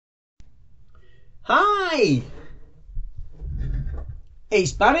Hi,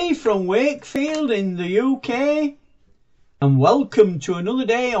 it's Barry from Wakefield in the UK, and welcome to another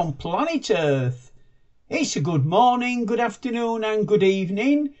day on planet Earth. It's a good morning, good afternoon, and good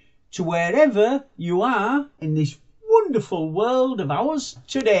evening to wherever you are in this wonderful world of ours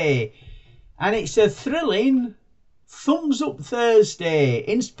today. And it's a thrilling Thumbs Up Thursday,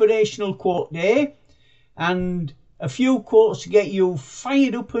 inspirational quote day, and a few quotes to get you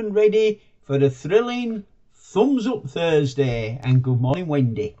fired up and ready for a thrilling Thumbs Up Thursday. And good morning,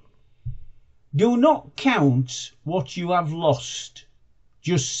 Wendy. Do not count what you have lost,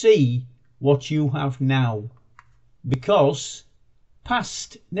 just see what you have now, because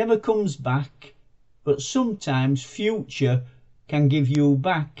past never comes back, but sometimes future can give you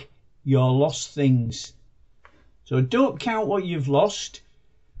back your lost things. So don't count what you've lost,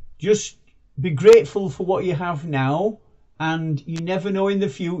 just be grateful for what you have now, and you never know in the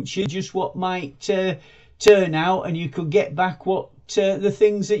future just what might turn out, and you could get back what the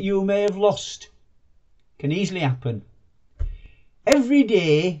things that you may have lost. Can easily happen. Every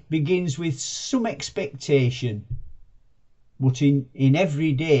day begins with some expectation, but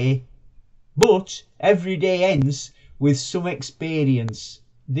every day ends with some experience.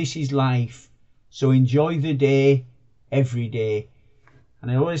 This is life, so enjoy the day every day. And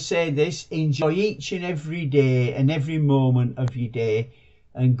I always say this, enjoy each and every day and every moment of your day,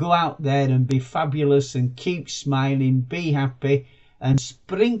 and go out there and be fabulous and keep smiling, be happy, and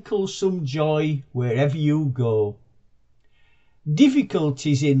sprinkle some joy wherever you go.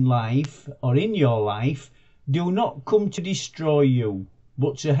 Difficulties in life or in your life do not come to destroy you,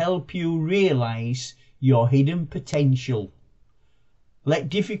 but to help you realize your hidden potential. Let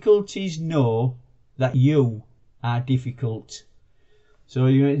difficulties know that you are difficult. So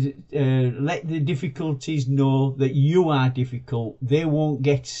let the difficulties know that you are difficult. They won't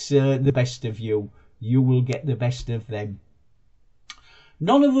get the best of you. You will get the best of them.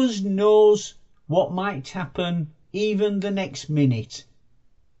 None of us knows what might happen even the next minute.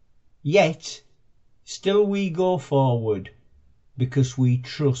 Yet, still we go forward because we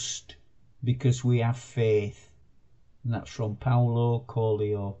trust, because we have faith. And that's from Paulo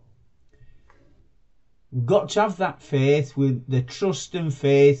Coelho. We've got to have that faith, with the trust and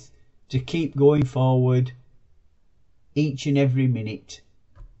faith to keep going forward each and every minute.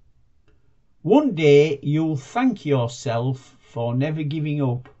 One day you'll thank yourself for never giving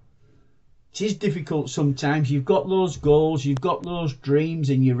up. It is difficult sometimes. You've got those goals, you've got those dreams,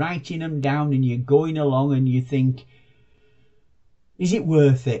 and you're writing them down and you're going along and you think, is it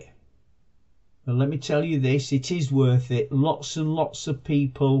worth it? Well, let me tell you this, it is worth it. Lots and lots of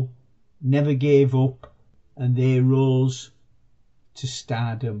people never gave up, and they rose to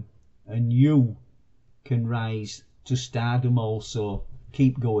stardom, and you can rise to stardom also.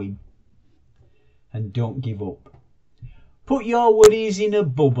 Keep going and don't give up. Put your worries in a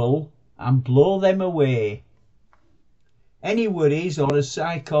bubble and blow them away. Any worries, or as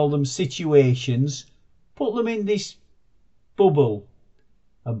I call them, situations, put them in this bubble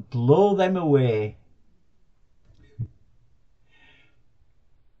and blow them away.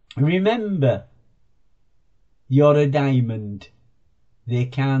 Remember, you're a diamond. They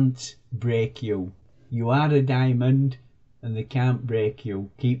can't break you. You are a diamond and they can't break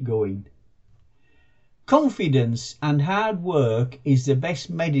you. Keep going. Confidence and hard work is the best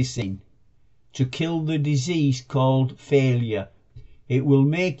medicine to kill the disease called failure. It will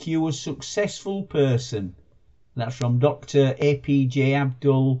make you a successful person. That's from Dr. APJ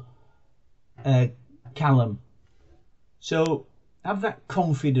Abdul Kalam. So have that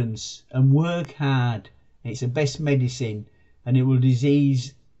confidence and work hard. It's the best medicine, and it will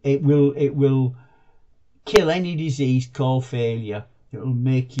kill any disease called failure. It will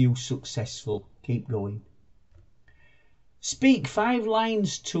make you successful. Keep going. Speak 5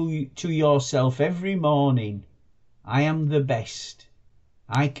 lines to yourself every morning. I am the best.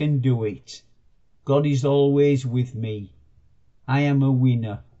 I can do it. God is always with me. I am a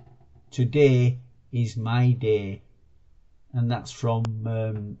winner. Today is my day. And that's from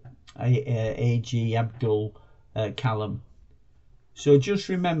A.G. Abdul Kalam. So just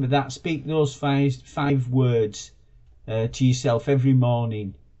remember that. Speak those five words to yourself every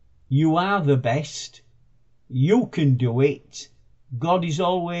morning. You are the best. You can do it. God is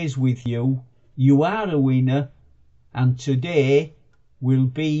always with you. You are a winner. And today will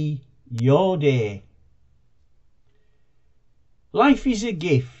be your day. Life is a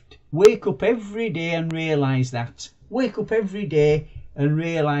gift. Wake up every day and realise that. Wake up every day and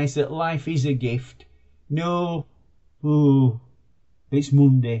realise that life is a gift. No, oh, it's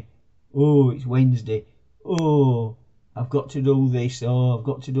Monday. Oh, it's Wednesday. Oh, I've got to do this. Oh, I've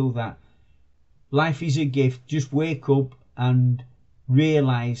got to do that. life is a gift. Just wake up and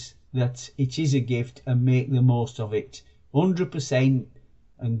realise that it is a gift and make the most of it 100%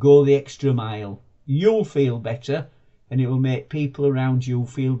 and go the extra mile. You'll feel better and it will make people around you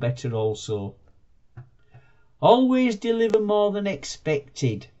feel better also. Always deliver more than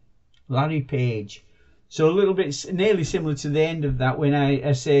expected. Larry Page. So a little bit nearly similar to the end of that when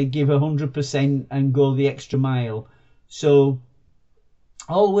I say give 100% and go the extra mile. So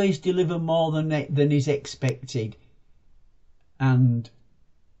always deliver more than is expected, and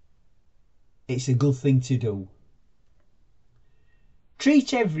it's a good thing to do.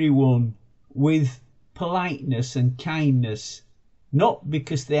 Treat everyone with politeness and kindness, not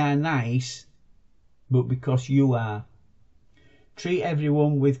because they are nice, but because you are. Treat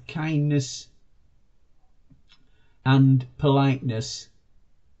everyone with kindness and politeness.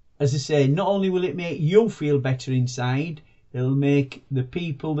 As I say, not only will it make you feel better inside, it'll make the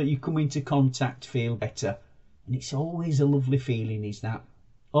people that you come into contact feel better. And it's always a lovely feeling, is that?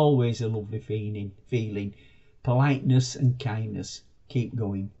 Always a lovely feeling. Politeness and kindness. Keep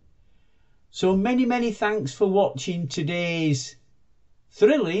going. So many thanks for watching today's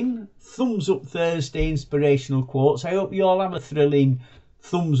thrilling Thumbs Up Thursday inspirational quotes. I hope you all have a thrilling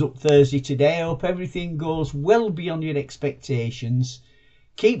Thumbs Up Thursday today. I hope everything goes well beyond your expectations.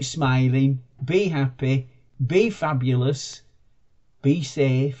 Keep smiling, be happy, be fabulous, be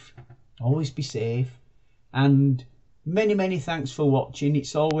safe, always be safe, and many thanks for watching.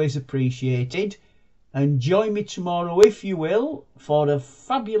 It's always appreciated. And join me tomorrow, if you will, for a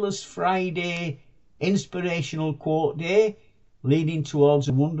fabulous Friday inspirational quote day leading towards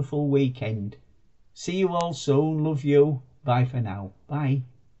a wonderful weekend. See you all soon. Love you. Bye for now. Bye.